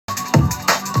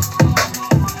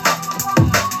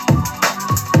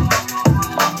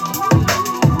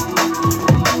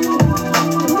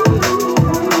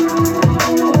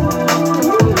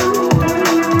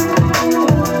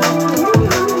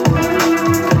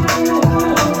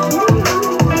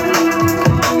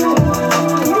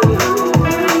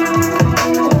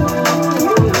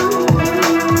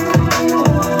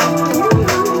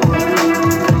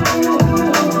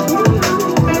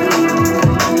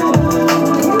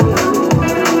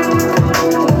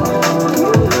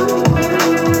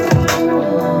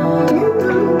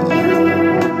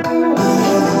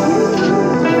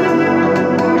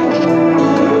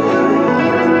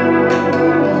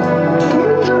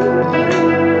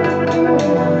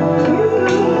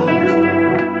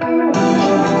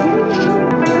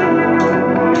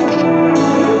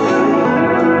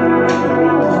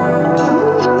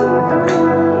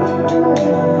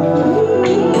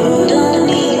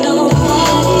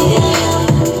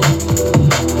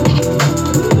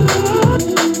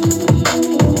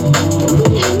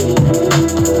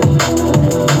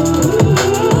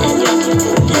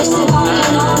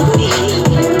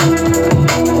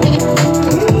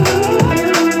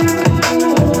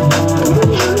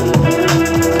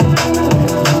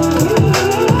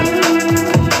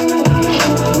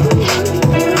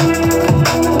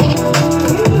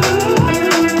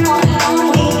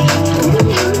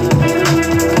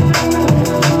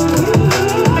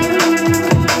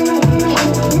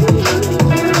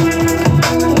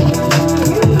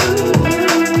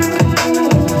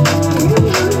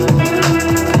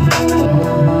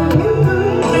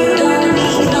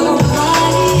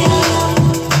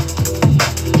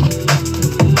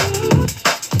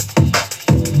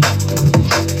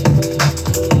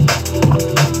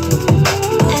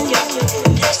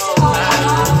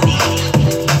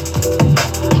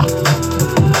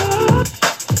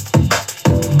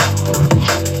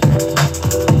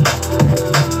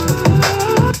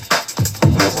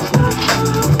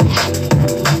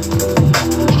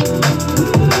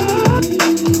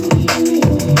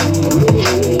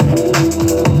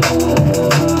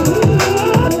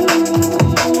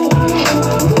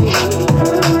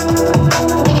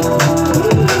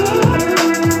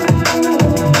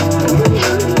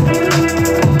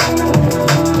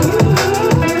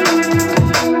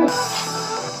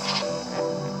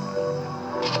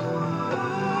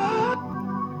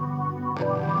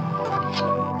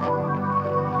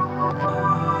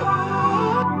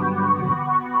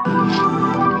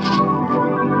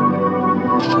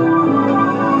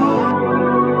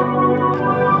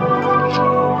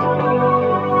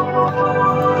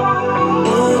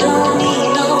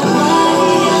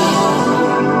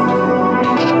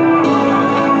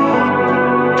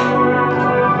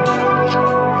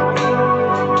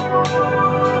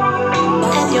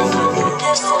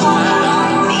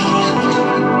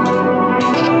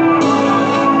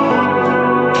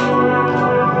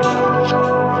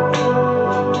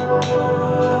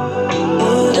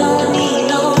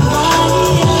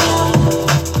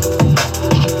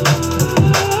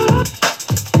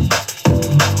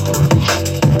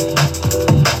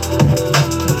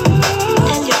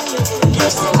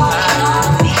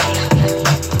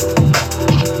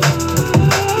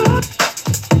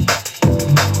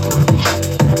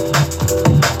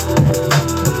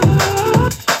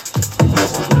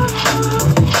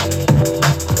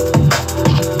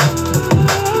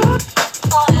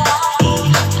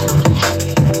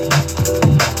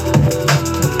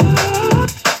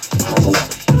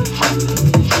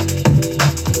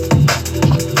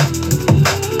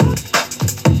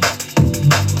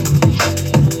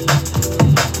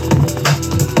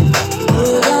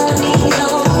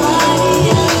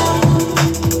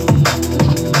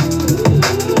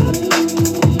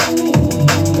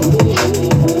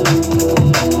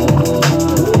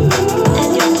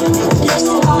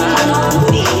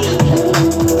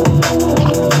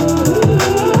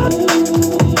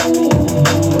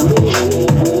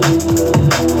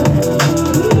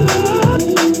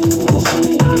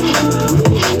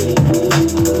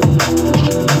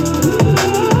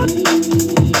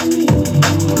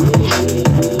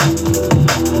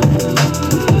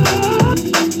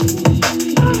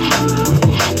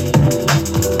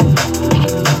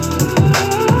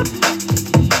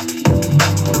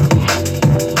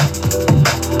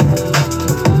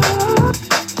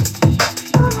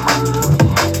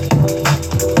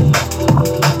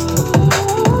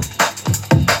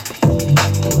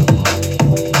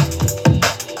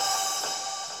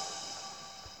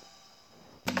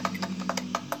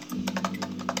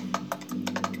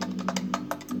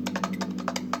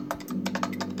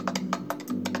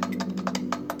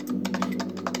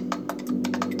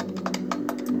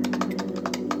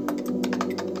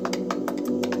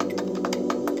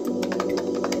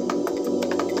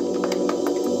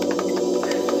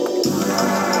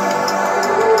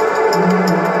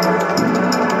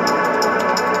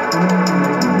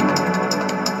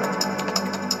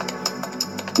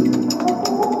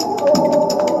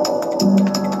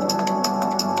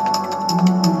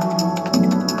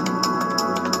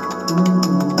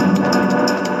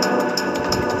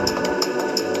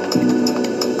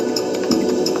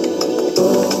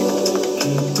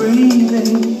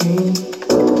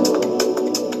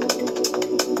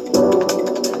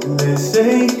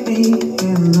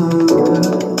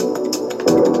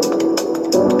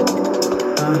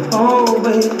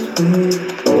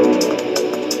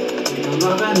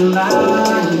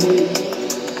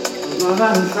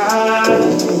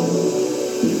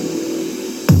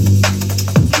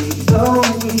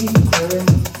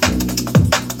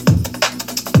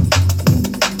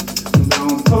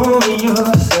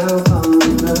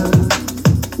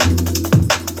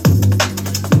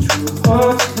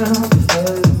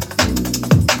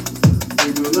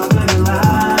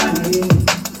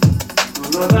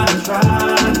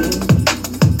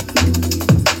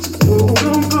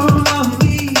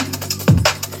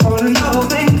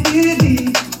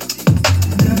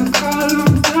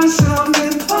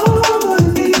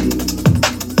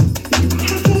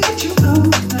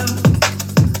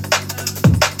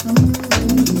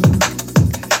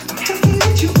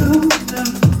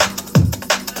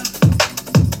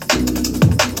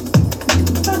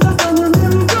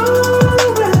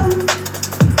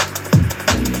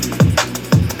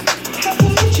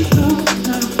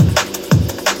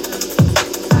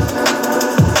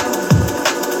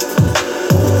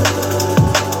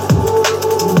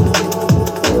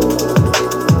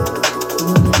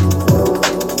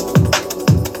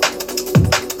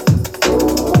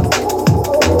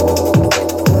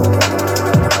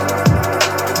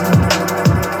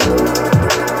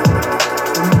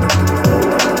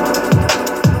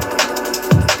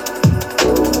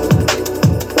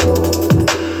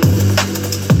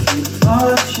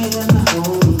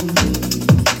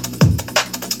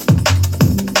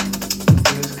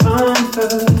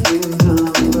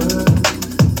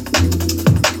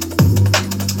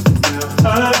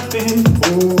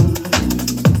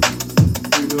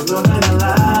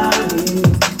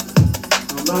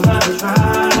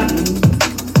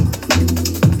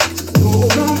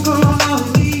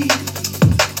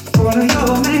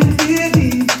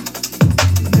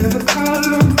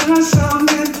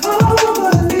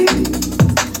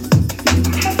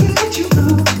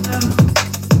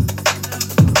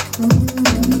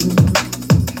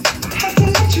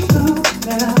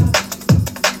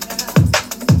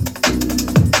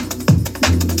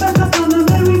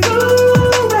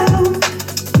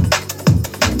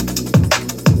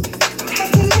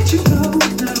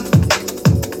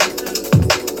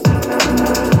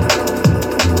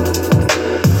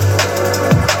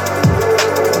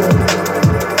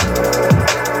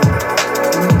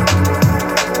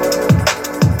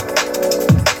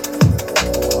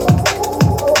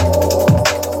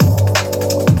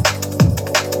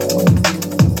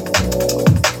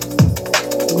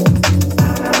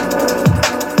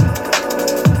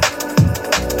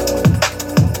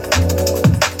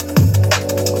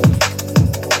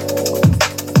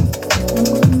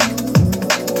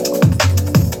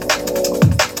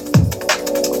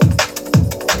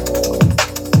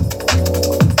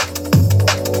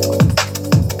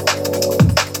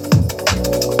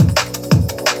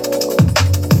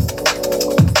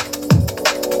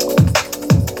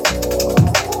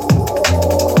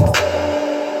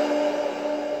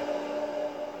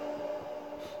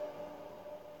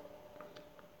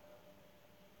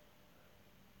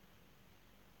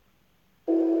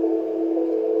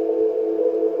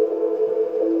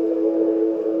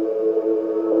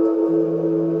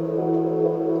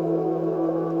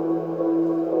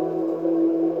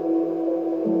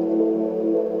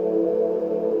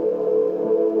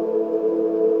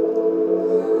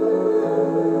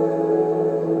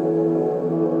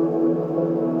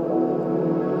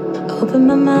Open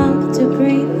my mouth to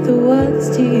breathe the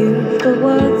words to you, but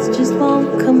words just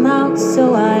won't come out,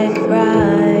 so I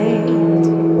write.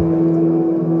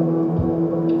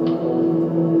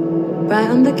 Write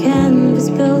on the canvas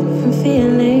built from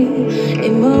feeling,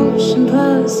 emotion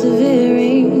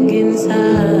persevering inside.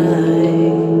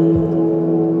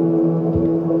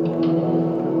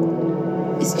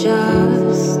 It's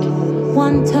just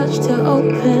one touch to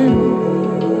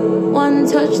open, one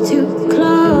touch to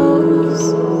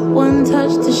close, one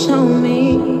touch to show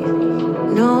me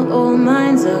not all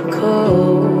minds are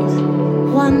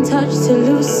cold. One touch to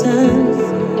loosen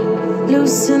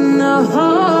the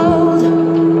hold.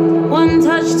 One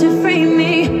touch to free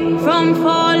me from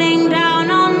falling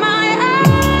down on my own.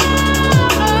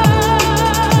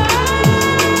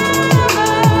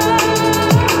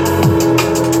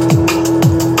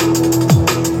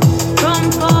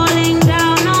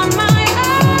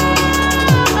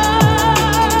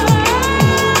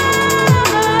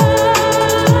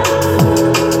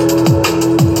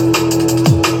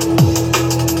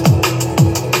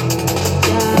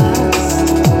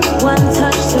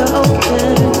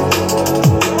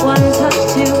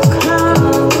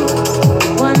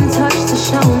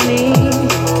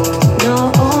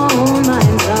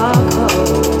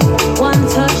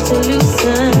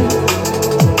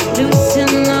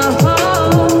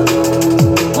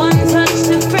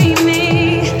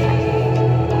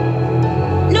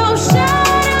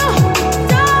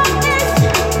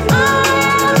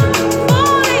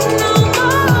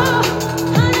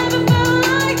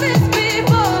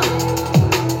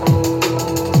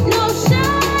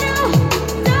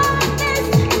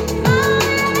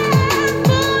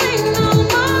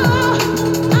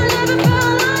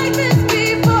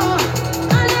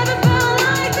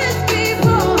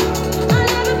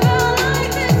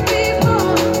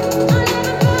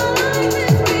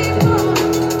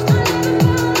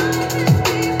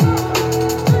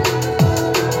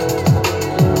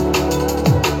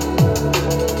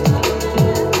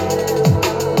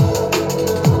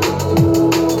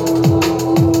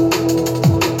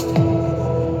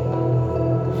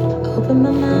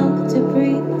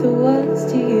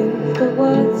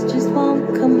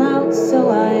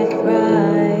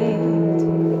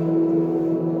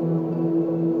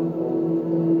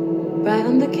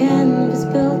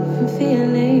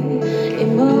 feeling,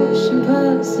 emotion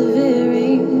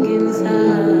persevering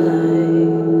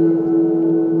inside.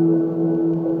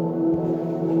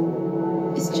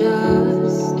 It's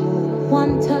just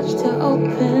one touch to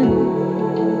open,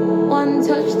 one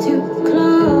touch to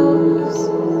close,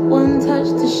 one touch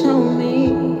to show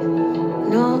me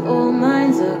not all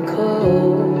minds are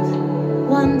cold.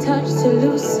 One touch to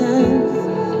loosen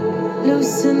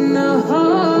the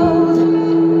hold.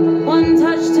 One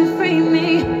touch to free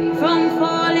me from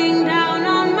falling down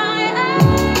on my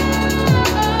own.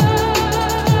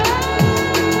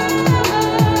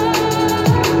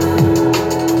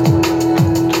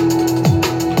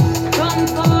 From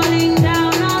falling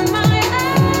down on my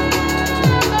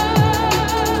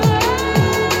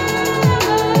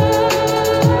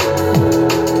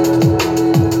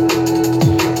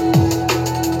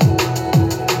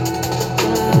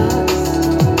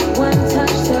one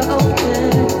touch to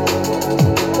open,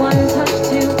 one touch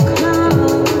to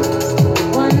close,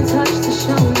 one touch to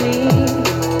show me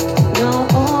no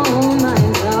all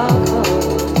minds are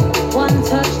cold. One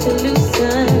touch to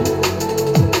loosen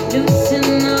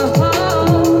the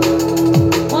hold.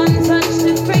 One touch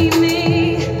to free me.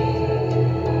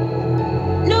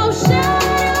 No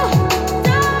shadow,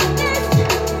 darkness,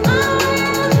 I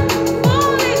am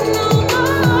falling no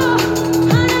more.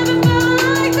 I never felt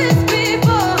like this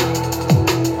before.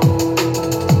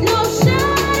 No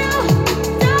shadow,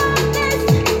 darkness,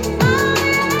 I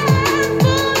am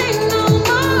falling no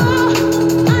more.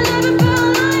 I never felt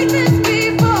like this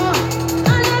before.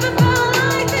 I never felt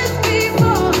like this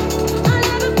before. I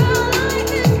never felt like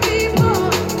this before.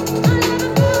 I never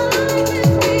felt like this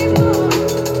before.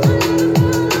 I never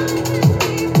felt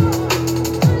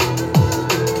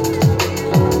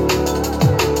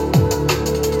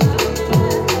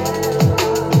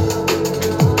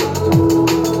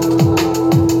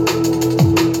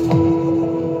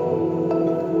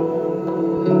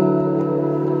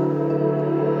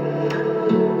like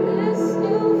this before. This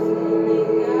new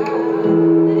feeling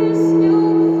this new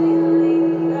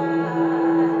feeling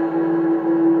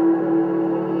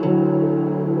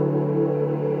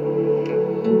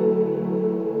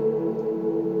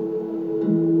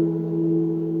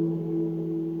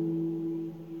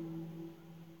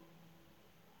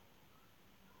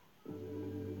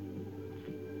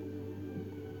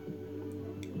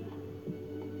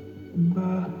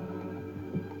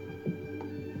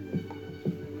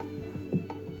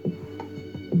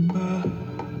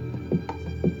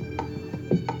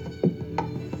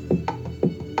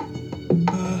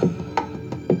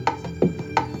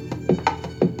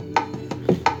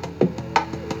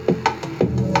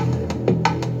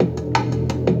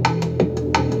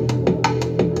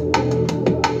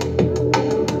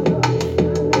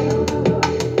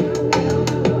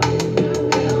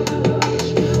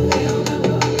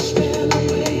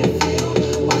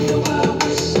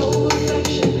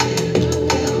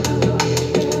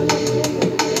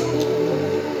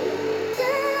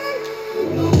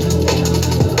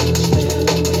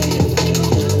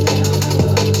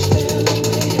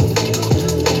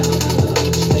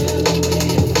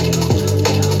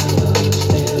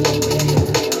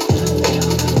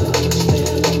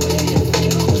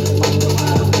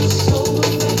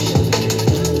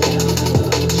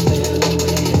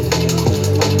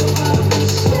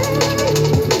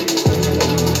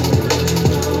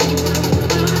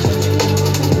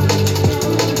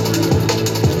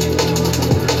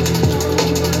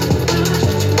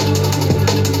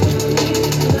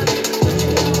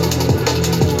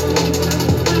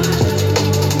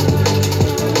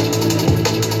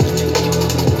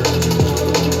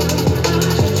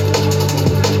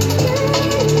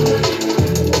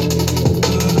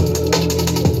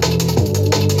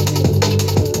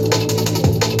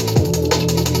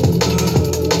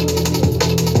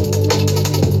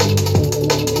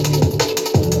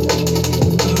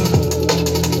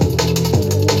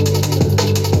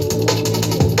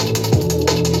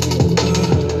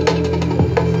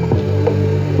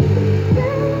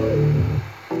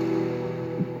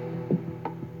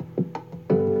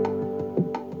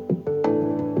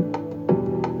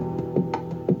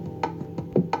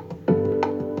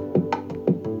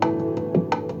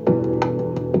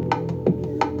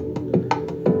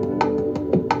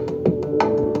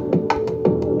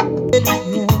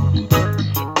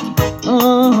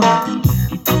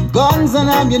Guns and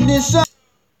ammunition.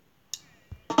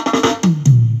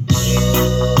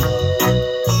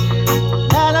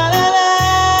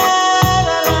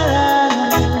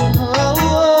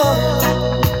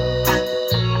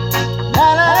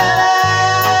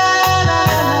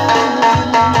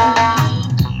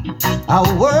 I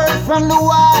work for from the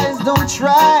wise, don't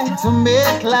try to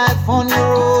make life on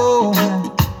your own.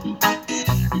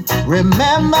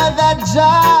 Remember that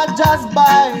Jah just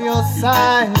by your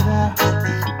side.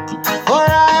 For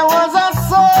I was a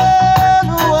soul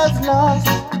who was lost,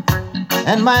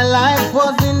 and my life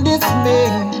was in dismay.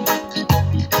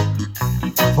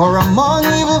 For among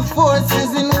evil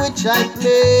forces in which I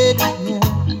played,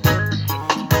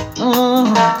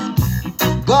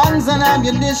 guns and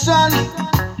ammunition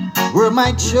were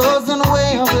my chosen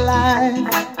way of life.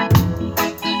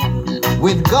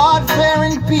 With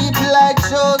God-fearing people I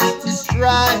chose to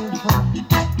strive.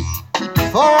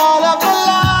 For all of the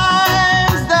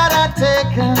lives that are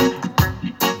taken,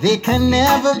 they can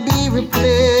never be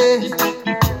replaced.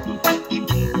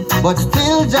 But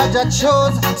still Jah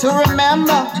chose to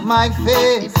remember my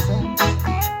face.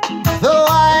 Though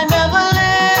I never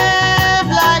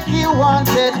lived like He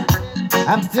wanted,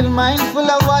 I'm still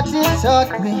mindful of what He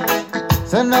taught me.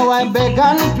 So now I beg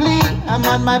and plead, I'm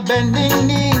on my bending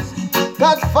knees.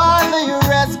 God, Father, you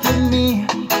rescued me.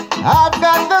 I've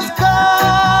got the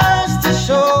scars to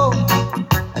show.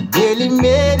 I barely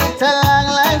made it along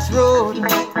life's road.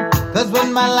 Cause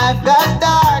when my life got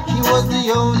dark, He was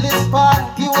the only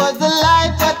spark. He was the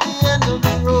light at the end of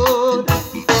the road.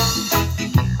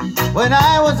 When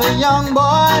I was a young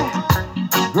boy,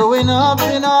 growing up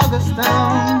in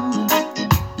Augustown,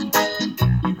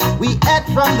 we ate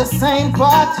from the same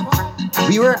pot.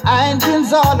 We were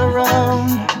irons all around.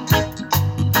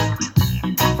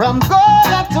 From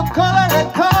Gola to Colorado,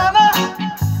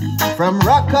 from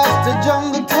Rockers to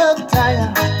Jungle to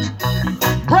Tire,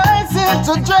 Bryson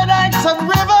to Dreadites and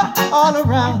River, all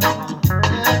around.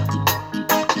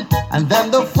 And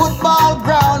then the football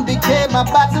ground became a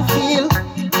battlefield,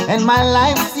 and my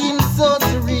life seemed so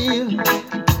surreal.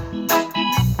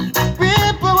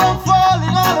 People were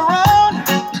falling all around,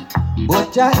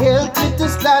 but Jah helped me to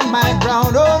stand my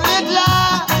ground.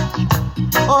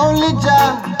 Only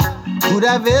Jah could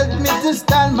have helped me to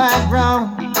stand my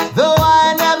ground. Though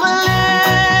I never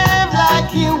lived like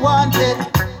He wanted,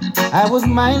 I was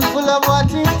mindful of what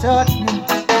He taught me.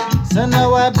 So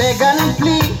now I beg and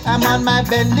plead, I'm on my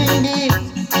bending knees.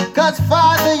 Cause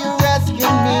Father, you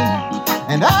rescued me,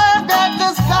 and I've got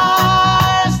the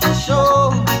scars to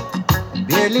show. I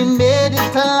barely made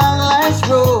it along life's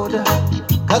road.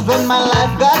 Cause when my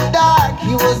life got dark,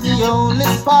 He was the only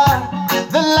spark,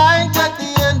 the light at the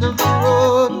end of the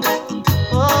road.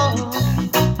 Oh,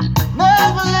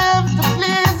 never lived to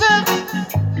please Him,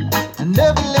 I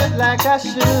never lived like I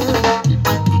should.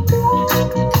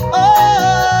 Oh,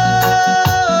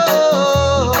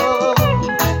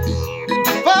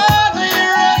 Father, you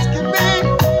rescued me.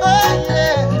 Oh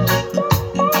yeah,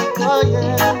 oh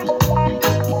yeah,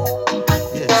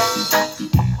 yeah.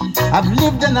 I've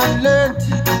lived and I've learned.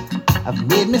 I've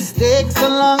made mistakes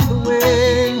along the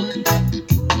way.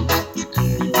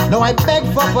 Now I beg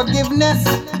for forgiveness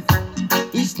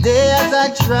each day as I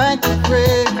try to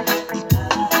pray.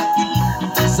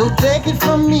 So take it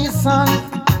from me, son,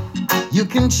 you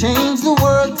can change the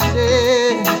world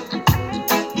today.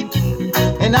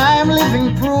 And I am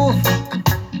living proof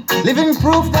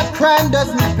that crime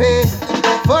doesn't pay.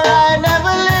 For I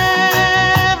never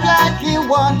lived like He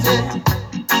wanted,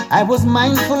 I was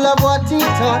mindful of what He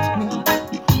taught me.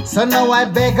 So now I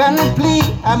beg and plead,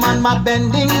 I'm on my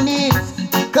bending knees.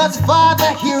 Cause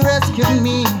Father, He rescued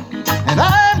me, and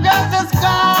I've got the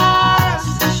scars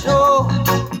to show.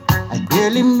 I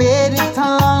barely made it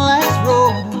along life's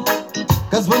road.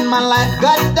 Cause when my life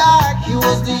got dark, He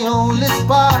was the only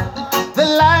spark, the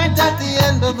light at the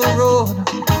end of the road.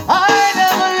 I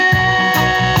never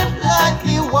lived like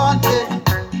He wanted,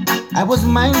 I was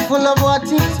mindful of what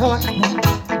He taught me.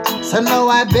 So now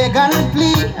I beg and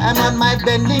plead, I'm on my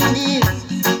bending knees.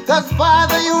 Cause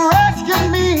Father, you rescued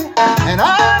me, and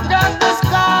I've got the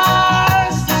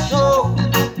scars to show.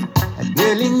 I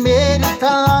barely made it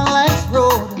along life's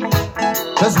road.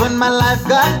 Cause when my life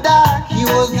got dark, He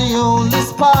was the only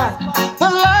spark, the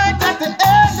light at the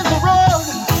end of the road.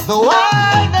 Though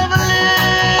I never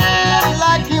lived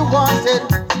like He wanted,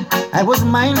 I was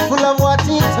mindful of what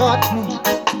He taught me.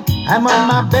 I'm on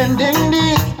my bending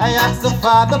knees, I ask the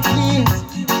Father, please.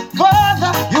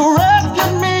 Father, you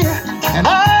rescued me, and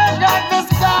I've got the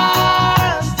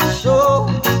scars to show.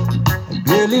 I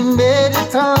barely made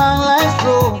it along life's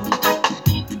road.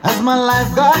 As my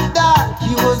life got dark,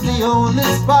 He was the only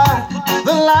spark,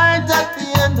 the light at the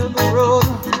end of the road.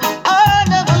 I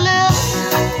never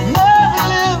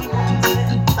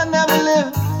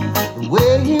lived the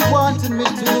way He wanted me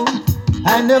to.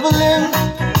 I never lived,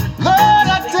 Lord,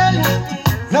 I tell you,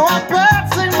 now I'm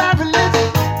practicing my religion.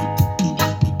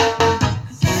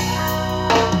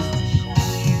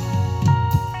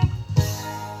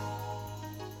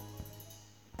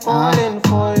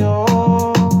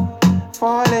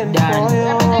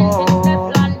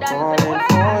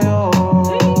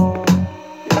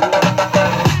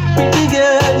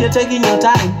 you're taking your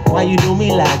time. Why you do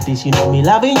me like this? You know me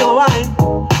loving your wine.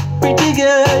 Pretty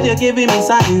girl, you're giving me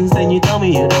signs. Then you tell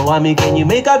me you don't want me. Can you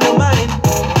make up your mind?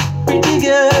 Pretty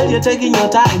girl, you're taking your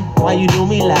time. Why you do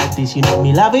me like this? You know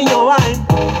me loving your wine.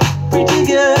 Pretty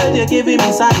girl, you're giving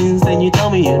me signs. Then you tell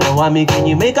me you don't want me. Can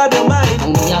you make up your mind?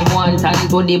 Me a go and tan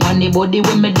to the body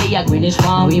when me day a greenish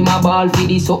farm. We my ball for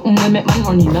the something we make man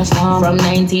run in a storm. From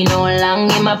 19 on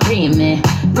long in my pre-me.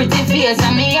 Pretty face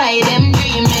and me eye them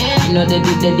dreaming. You know they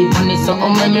dip on it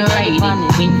something when me ride it.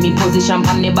 With me position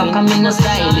from the back and me no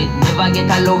style it. Never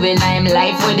get a loving, I'm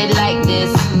life with it like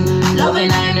this.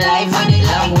 Loving, I'm life with it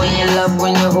like when you love,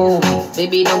 when you hold me.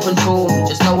 Baby, don't control me.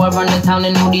 Just know I run the town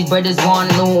and know these brothers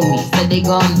want know me. Said they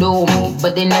gon' do me,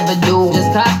 but they never do.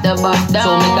 Just cock the buff down,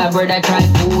 so make a bird I try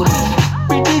food.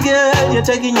 Pretty girl, you're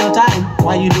taking your time.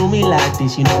 Why you do me like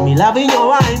this? You know me loving your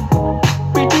wine.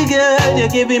 Pretty girl,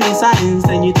 you're giving me signs.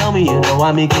 Then you tell me you don't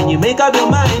want me. Can you make up your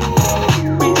mind?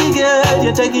 Pretty girl,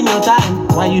 you're taking your time.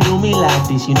 Why you do me like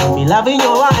this? You know me loving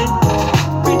your wine.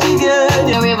 Pretty girl,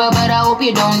 the river, but I hope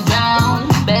you don't drown.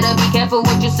 Better be careful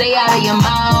what you say out of your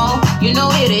mouth. You know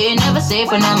it ain't never safe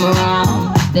when I'm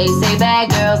around. They say bad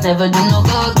girls never do no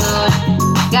good.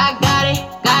 Got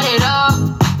it all.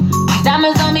 These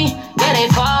diamonds on me, yeah they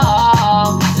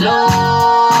fall. Slow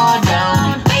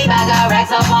down, babe, I got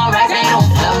racks up on racks. They don't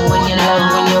love when you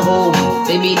love, when you hold me.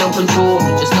 Baby, don't control me.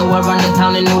 Just know I run the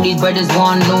town and know these brothers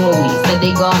want know me. Said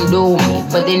they gon' do me,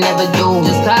 but they never do.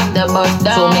 Just cock the bus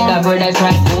down, so make a bird I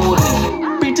try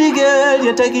food. pretty girl,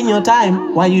 you're taking your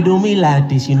time. Why you do me like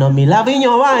this? You know me loving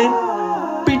your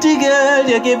wine. Pretty girl,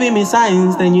 you're giving me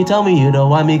signs. Then you tell me you don't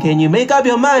want me. Can you make up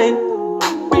your mind?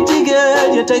 Pretty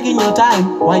girl, you're taking your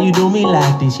time. Why you do me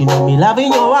like this? You know me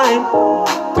loving your wine.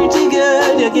 Pretty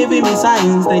girl, you're giving me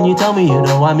signs. Then you tell me you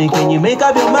don't want me. Can you make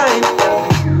up your mind?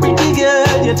 Pretty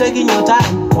girl, you're taking your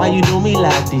time. Why you do me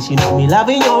like this? You know me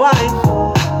loving your wine.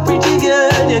 Pretty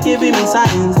girl, you're giving me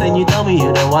signs. Then you tell me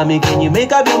you don't want me. Can you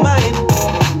make up your mind?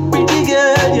 Pretty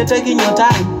girl, you're taking your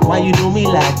time. Why you do me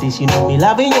like this? You know me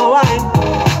loving your wine.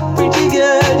 Pretty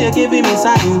girl, you're giving me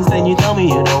signs. Then you tell me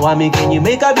you don't want me. Can you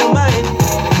make up your mind?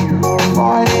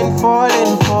 Falling for you,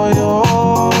 falling for you,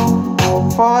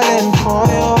 falling for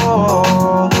you,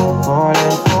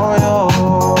 falling for you,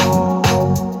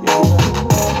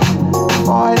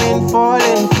 falling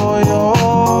for you,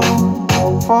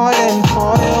 falling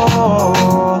for you,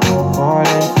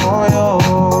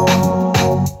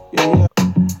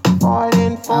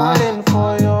 falling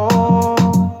for you,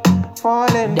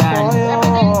 falling for you.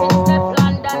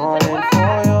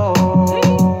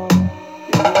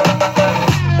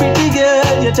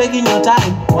 You're taking your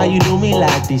time. Why you do me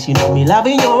like this? You know me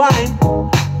loving your wine.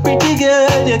 Pretty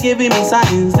girl, you're giving me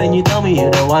signs. Then you tell me you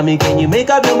don't want me. Can you make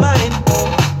up your mind?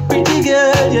 Pretty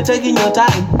girl, you're taking your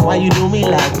time. Why you do me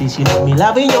like this? You know me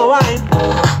loving your wine.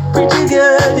 Pretty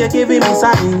girl, you're giving me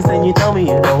signs. Then you tell me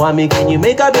you don't want me. Can you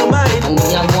make up your mind?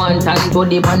 Me a go and tan to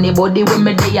the on the body when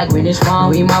me day a greenish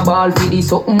farm. We my ball for the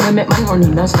something we make man run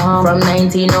in a storm. From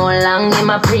 19 on long in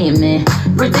my pre-me.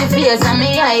 Pretty face and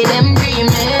me eye them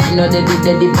dreaming. You know they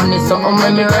dip on it something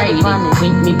when me ride it.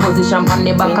 With me position from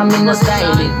the back and me no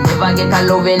style it. Never get a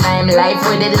loving, I'm life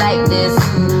with it like this.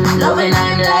 Loving,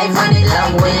 I'm life with it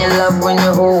like when you love, when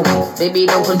you hold me. Baby,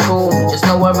 don't control me. Just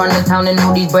know I run the town and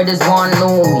know these brothers want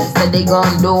know me. Said they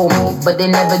gon' do me, but they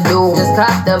never do. Just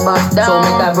cock the bus down, so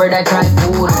make a bird I try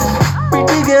food.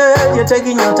 Pretty girl, you're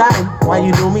taking your time. Why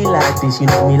you do me like this? You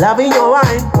know me loving your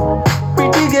wine.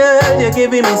 Pretty girl, you're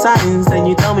giving me signs. Then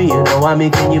you tell me you don't want me.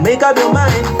 Can you make up your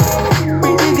mind?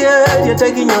 Pretty girl, you're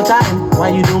taking your time. Why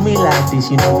you do me like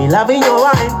this? You know me loving your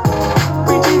wine.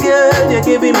 Pretty girl, you're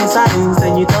giving me signs.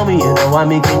 Then you tell me you don't want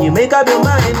me. Can you make up your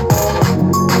mind?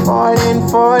 Falling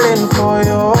for you,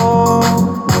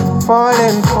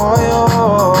 falling for you,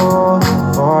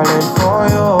 falling for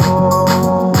you,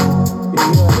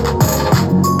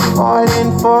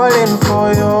 falling for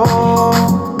you,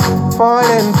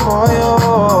 falling for you,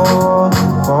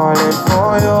 falling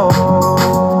for you.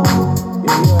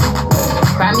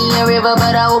 Cry me a river,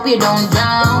 but I hope you don't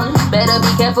drown. Better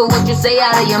be careful what you say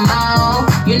out of your mouth.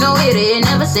 You know it ain't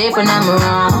never safe when I'm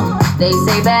around. They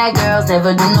say bad girls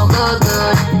never do no good.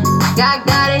 Got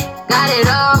it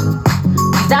all.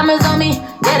 These diamonds on me,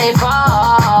 yeah they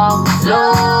fall.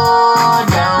 Slow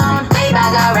down, babe, I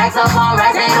got racks up on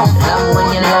racks. They don't love when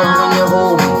you love, when you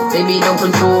hold me. Baby, don't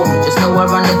control me. Just know I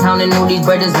run the town and know these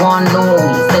brothers want know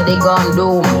me. Said they gon'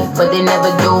 do me, but they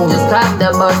never do. Just cock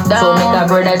the bus down, so make a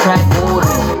bird I try food.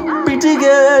 Pretty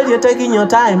girl, you're taking your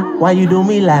time. Why you do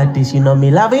me like this? You know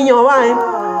me loving your wine.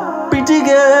 Pretty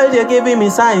girl, you're giving me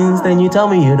signs. Then you tell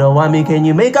me you don't want me. Can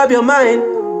you make up your mind?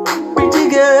 Pretty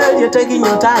girl, you're taking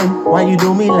your time. Why you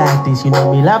do me like this? You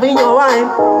know me loving your wine.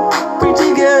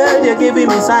 Pretty girl, you're giving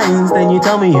me signs. Then you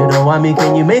tell me you don't want me.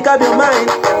 Can you make up your mind?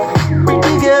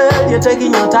 Pretty girl, you're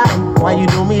taking your time. Why you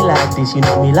do me like this? You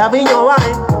know me loving your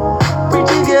wine.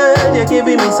 Pretty girl, you're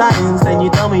giving me signs. Then you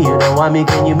tell me you don't want me.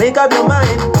 Can you make up your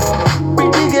mind?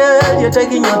 Pretty girl, you're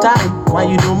taking your time. Why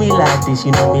you do me like this?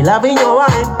 You know me loving your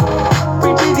wine.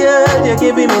 Pretty girl, you're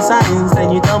giving me signs.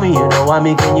 Then you tell me you don't want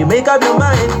me. Can you make up your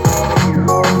mind?